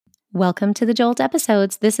Welcome to the Jolt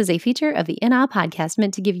episodes. This is a feature of the In Awe podcast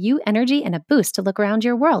meant to give you energy and a boost to look around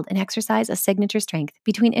your world and exercise a signature strength.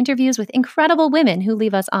 Between interviews with incredible women who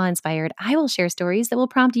leave us awe-inspired, I will share stories that will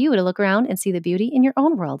prompt you to look around and see the beauty in your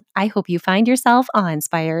own world. I hope you find yourself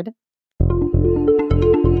awe-inspired.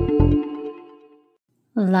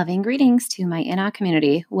 Loving greetings to my In Awe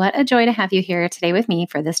community. What a joy to have you here today with me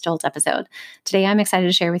for this Jolt episode. Today, I'm excited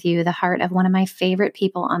to share with you the heart of one of my favorite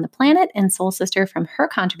people on the planet and soul sister from her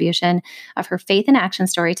contribution of her faith in action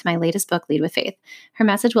story to my latest book, Lead with Faith. Her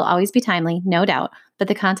message will always be timely, no doubt, but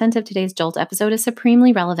the content of today's Jolt episode is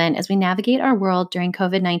supremely relevant as we navigate our world during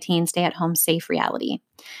COVID-19 stay-at-home safe reality.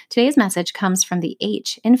 Today's message comes from the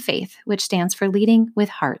H in faith, which stands for leading with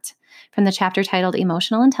heart. From the chapter titled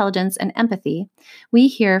Emotional Intelligence and Empathy, we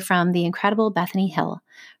hear from the incredible Bethany Hill.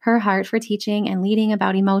 Her heart for teaching and leading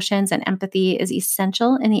about emotions and empathy is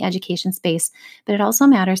essential in the education space, but it also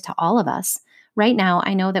matters to all of us. Right now,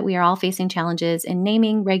 I know that we are all facing challenges in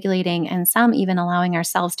naming, regulating, and some even allowing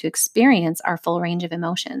ourselves to experience our full range of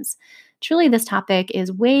emotions. Truly, this topic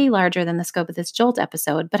is way larger than the scope of this Jolt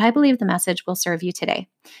episode, but I believe the message will serve you today.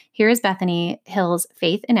 Here is Bethany Hill's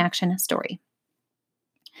Faith in Action story.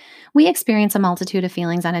 We experience a multitude of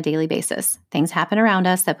feelings on a daily basis. Things happen around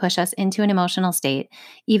us that push us into an emotional state,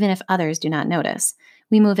 even if others do not notice.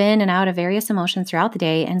 We move in and out of various emotions throughout the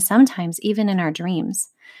day, and sometimes even in our dreams.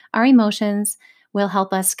 Our emotions will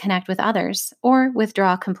help us connect with others or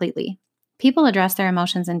withdraw completely. People address their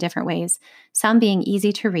emotions in different ways, some being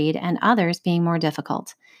easy to read and others being more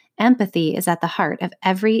difficult. Empathy is at the heart of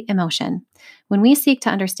every emotion. When we seek to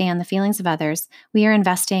understand the feelings of others, we are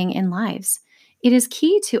investing in lives. It is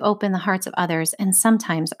key to open the hearts of others and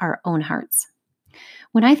sometimes our own hearts.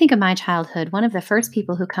 When I think of my childhood, one of the first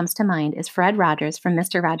people who comes to mind is Fred Rogers from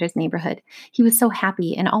Mr. Rogers' Neighborhood. He was so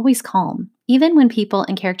happy and always calm. Even when people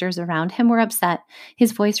and characters around him were upset,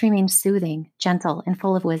 his voice remained soothing, gentle, and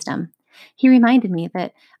full of wisdom. He reminded me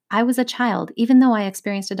that I was a child, even though I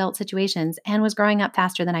experienced adult situations and was growing up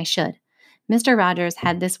faster than I should. Mr. Rogers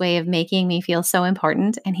had this way of making me feel so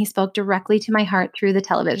important, and he spoke directly to my heart through the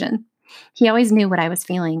television. He always knew what I was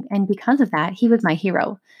feeling, and because of that, he was my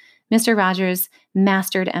hero. Mr. Rogers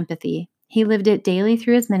mastered empathy. He lived it daily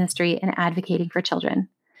through his ministry and advocating for children.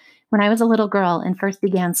 When I was a little girl and first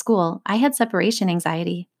began school, I had separation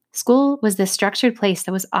anxiety. School was this structured place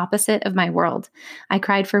that was opposite of my world. I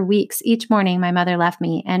cried for weeks each morning my mother left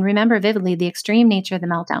me and remember vividly the extreme nature of the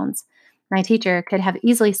meltdowns. My teacher could have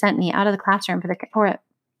easily sent me out of the classroom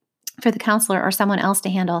for the counselor or someone else to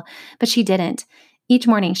handle, but she didn't. Each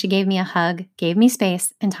morning, she gave me a hug, gave me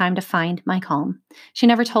space and time to find my calm. She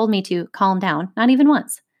never told me to calm down, not even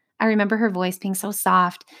once. I remember her voice being so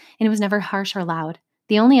soft, and it was never harsh or loud.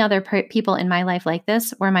 The only other people in my life like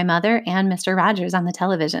this were my mother and Mr. Rogers on the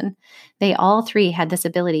television. They all three had this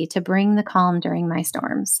ability to bring the calm during my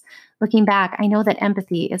storms. Looking back, I know that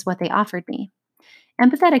empathy is what they offered me.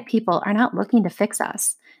 Empathetic people are not looking to fix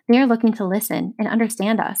us. They are looking to listen and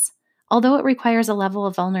understand us. Although it requires a level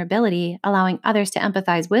of vulnerability, allowing others to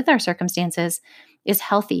empathize with our circumstances is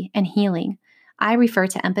healthy and healing. I refer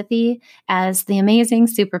to empathy as the amazing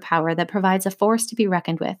superpower that provides a force to be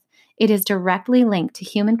reckoned with. It is directly linked to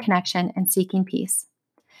human connection and seeking peace.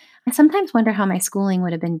 I sometimes wonder how my schooling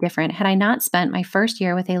would have been different had I not spent my first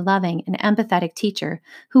year with a loving and empathetic teacher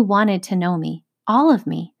who wanted to know me, all of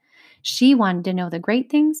me. She wanted to know the great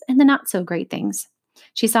things and the not so great things.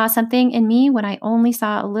 She saw something in me when I only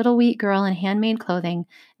saw a little weak girl in handmade clothing,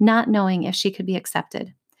 not knowing if she could be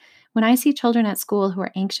accepted. When I see children at school who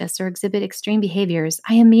are anxious or exhibit extreme behaviors,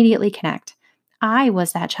 I immediately connect. I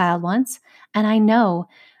was that child once, and I know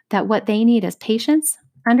that what they need is patience,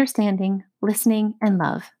 understanding, listening, and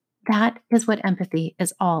love. That is what empathy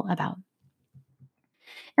is all about.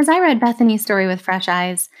 As I read Bethany's story with fresh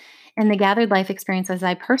eyes and the gathered life experiences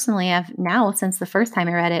I personally have now since the first time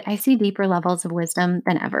I read it, I see deeper levels of wisdom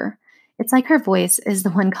than ever. It's like her voice is the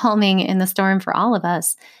one calming in the storm for all of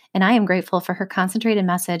us, and I am grateful for her concentrated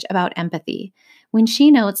message about empathy. When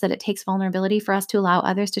she notes that it takes vulnerability for us to allow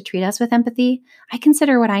others to treat us with empathy, I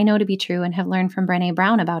consider what I know to be true and have learned from Brené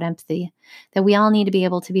Brown about empathy, that we all need to be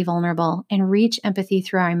able to be vulnerable and reach empathy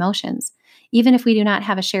through our emotions. Even if we do not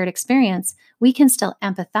have a shared experience, we can still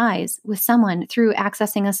empathize with someone through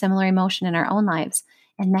accessing a similar emotion in our own lives.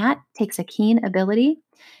 And that takes a keen ability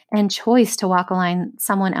and choice to walk alongside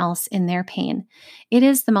someone else in their pain. It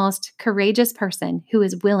is the most courageous person who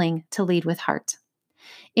is willing to lead with heart.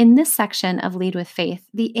 In this section of Lead with Faith,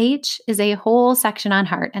 the H is a whole section on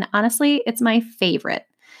heart, and honestly, it's my favorite.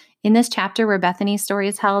 In this chapter where Bethany's story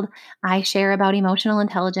is held, I share about emotional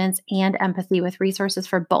intelligence and empathy with resources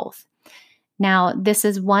for both. Now, this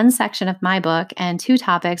is one section of my book and two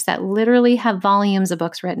topics that literally have volumes of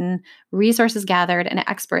books written, resources gathered, and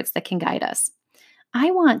experts that can guide us.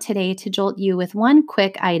 I want today to jolt you with one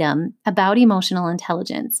quick item about emotional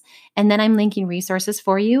intelligence. And then I'm linking resources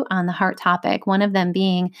for you on the heart topic, one of them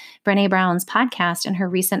being Brené Brown's podcast and her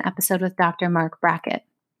recent episode with Dr. Mark Brackett.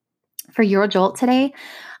 For your jolt today,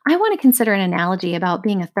 I want to consider an analogy about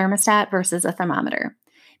being a thermostat versus a thermometer.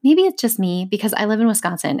 Maybe it's just me because I live in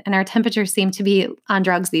Wisconsin and our temperatures seem to be on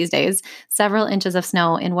drugs these days, several inches of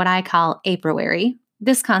snow in what I call Aprilary.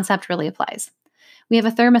 This concept really applies. We have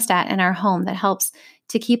a thermostat in our home that helps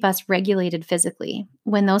to keep us regulated physically.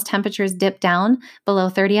 When those temperatures dip down below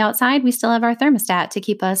 30 outside, we still have our thermostat to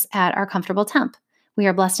keep us at our comfortable temp. We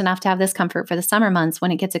are blessed enough to have this comfort for the summer months when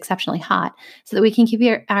it gets exceptionally hot so that we can keep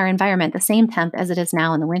our environment the same temp as it is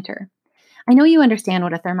now in the winter. I know you understand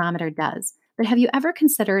what a thermometer does, but have you ever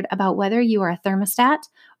considered about whether you are a thermostat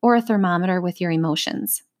or a thermometer with your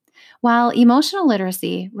emotions? While emotional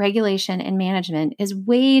literacy, regulation, and management is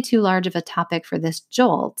way too large of a topic for this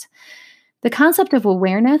jolt, the concept of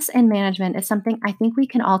awareness and management is something I think we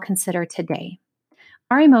can all consider today.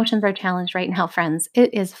 Our emotions are challenged right now, friends.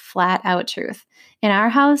 It is flat out truth. In our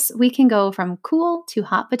house, we can go from cool to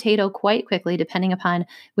hot potato quite quickly, depending upon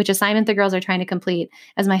which assignment the girls are trying to complete,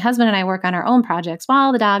 as my husband and I work on our own projects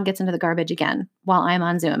while the dog gets into the garbage again while I'm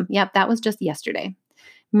on Zoom. Yep, that was just yesterday.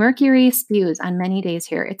 Mercury spews on many days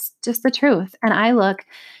here. It's just the truth. And I look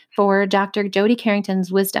for Dr. Jody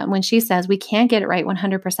Carrington's wisdom when she says we can't get it right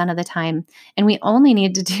 100% of the time, and we only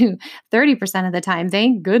need to do 30% of the time.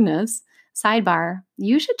 Thank goodness. Sidebar,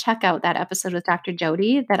 you should check out that episode with Dr.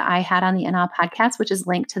 Jody that I had on the NL podcast, which is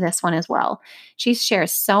linked to this one as well. She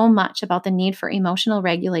shares so much about the need for emotional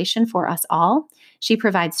regulation for us all. She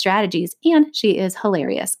provides strategies and she is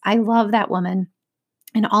hilarious. I love that woman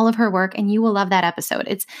and all of her work, and you will love that episode.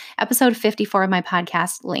 It's episode 54 of my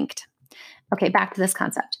podcast linked. Okay, back to this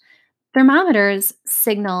concept. Thermometers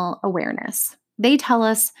signal awareness. They tell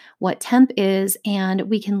us what temp is, and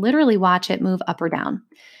we can literally watch it move up or down.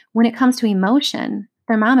 When it comes to emotion,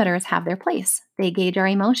 thermometers have their place. They gauge our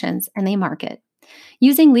emotions and they mark it.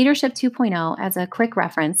 Using Leadership 2.0 as a quick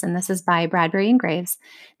reference, and this is by Bradbury and Graves,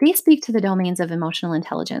 they speak to the domains of emotional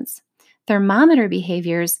intelligence. Thermometer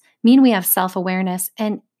behaviors mean we have self awareness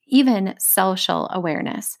and even social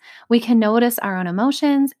awareness. We can notice our own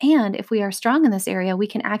emotions, and if we are strong in this area, we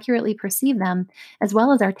can accurately perceive them as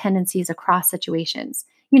well as our tendencies across situations.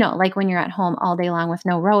 Like when you're at home all day long with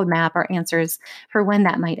no roadmap or answers for when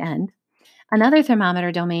that might end. Another thermometer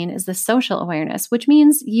domain is the social awareness, which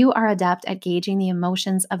means you are adept at gauging the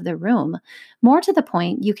emotions of the room. More to the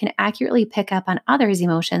point, you can accurately pick up on others'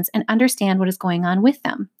 emotions and understand what is going on with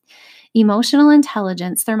them. Emotional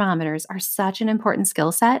intelligence thermometers are such an important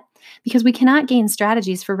skill set because we cannot gain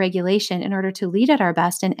strategies for regulation in order to lead at our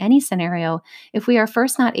best in any scenario if we are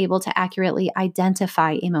first not able to accurately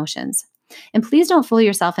identify emotions. And please don't fool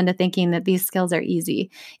yourself into thinking that these skills are easy.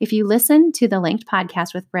 If you listen to the linked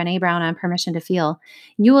podcast with Brené Brown on Permission to Feel,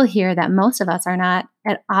 you will hear that most of us we're not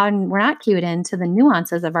cued into the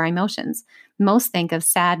nuances of our emotions. Most think of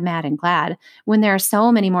sad, mad, and glad when there are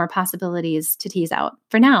so many more possibilities to tease out.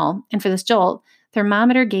 For now, and for this jolt,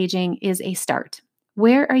 thermometer gauging is a start.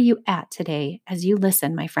 Where are you at today as you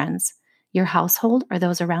listen, my friends? Your household or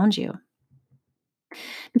those around you?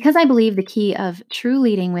 Because I believe the key of true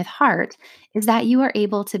leading with heart is that you are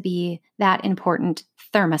able to be that important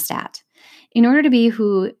thermostat. In order to be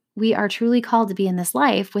who we are truly called to be in this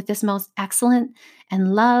life with this most excellent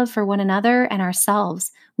and love for one another and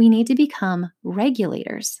ourselves, we need to become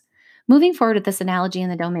regulators. Moving forward with this analogy in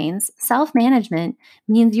the domains, self-management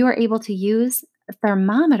means you are able to use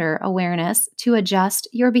thermometer awareness to adjust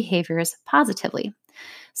your behaviors positively.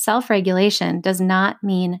 Self-regulation does not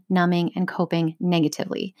mean numbing and coping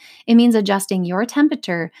negatively. It means adjusting your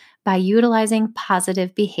temperature by utilizing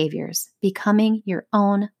positive behaviors, becoming your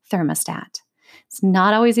own thermostat. It's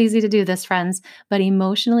not always easy to do this, friends, but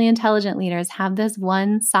emotionally intelligent leaders have this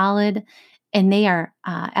one solid, and they are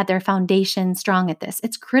at their foundation strong at this.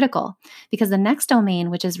 It's critical because the next domain,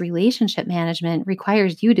 which is relationship management,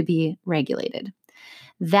 requires you to be regulated.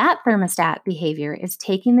 That thermostat behavior is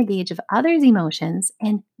taking the gauge of others' emotions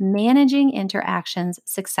and managing interactions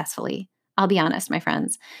successfully. I'll be honest, my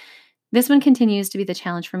friends. This one continues to be the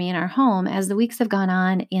challenge for me in our home as the weeks have gone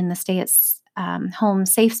on in the stay at home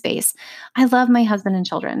safe space. I love my husband and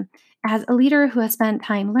children. As a leader who has spent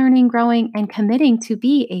time learning, growing, and committing to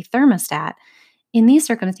be a thermostat, in these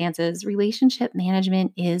circumstances, relationship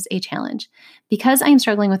management is a challenge because I'm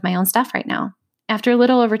struggling with my own stuff right now. After a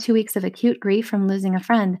little over 2 weeks of acute grief from losing a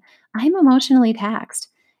friend, I'm emotionally taxed.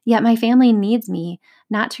 Yet my family needs me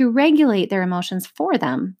not to regulate their emotions for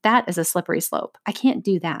them. That is a slippery slope. I can't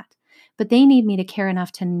do that. But they need me to care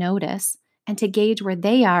enough to notice and to gauge where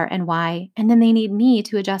they are and why. And then they need me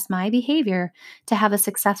to adjust my behavior to have a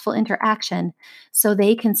successful interaction so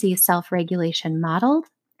they can see self regulation modeled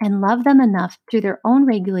and love them enough through their own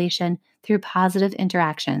regulation through positive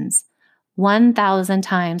interactions. 1,000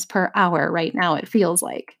 times per hour right now, it feels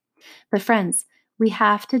like. But friends, we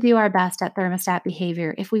have to do our best at thermostat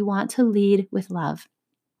behavior if we want to lead with love.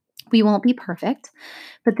 We won't be perfect,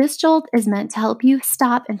 but this jolt is meant to help you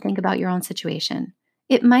stop and think about your own situation.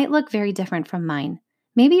 It might look very different from mine.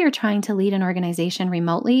 Maybe you're trying to lead an organization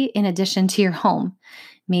remotely in addition to your home.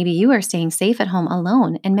 Maybe you are staying safe at home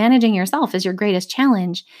alone and managing yourself is your greatest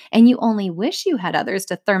challenge, and you only wish you had others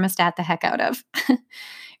to thermostat the heck out of.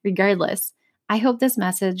 Regardless, I hope this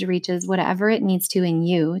message reaches whatever it needs to in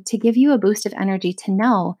you to give you a boost of energy to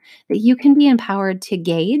know that you can be empowered to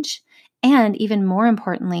gauge, and even more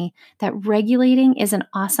importantly, that regulating is an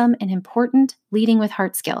awesome and important leading with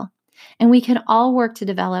heart skill. And we can all work to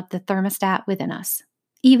develop the thermostat within us,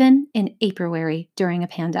 even in Aprilary during a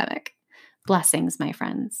pandemic. Blessings, my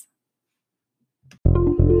friends.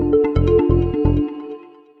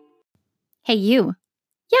 Hey, you.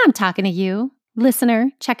 Yeah, I'm talking to you, listener,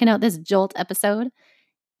 checking out this Jolt episode.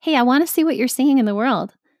 Hey, I want to see what you're seeing in the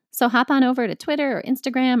world. So hop on over to Twitter or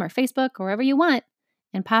Instagram or Facebook or wherever you want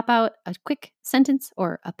and pop out a quick sentence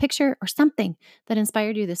or a picture or something that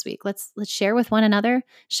inspired you this week. Let's share with one another,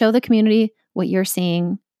 show the community what you're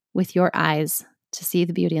seeing with your eyes to see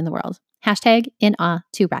the beauty in the world.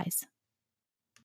 #InAwe2Rise.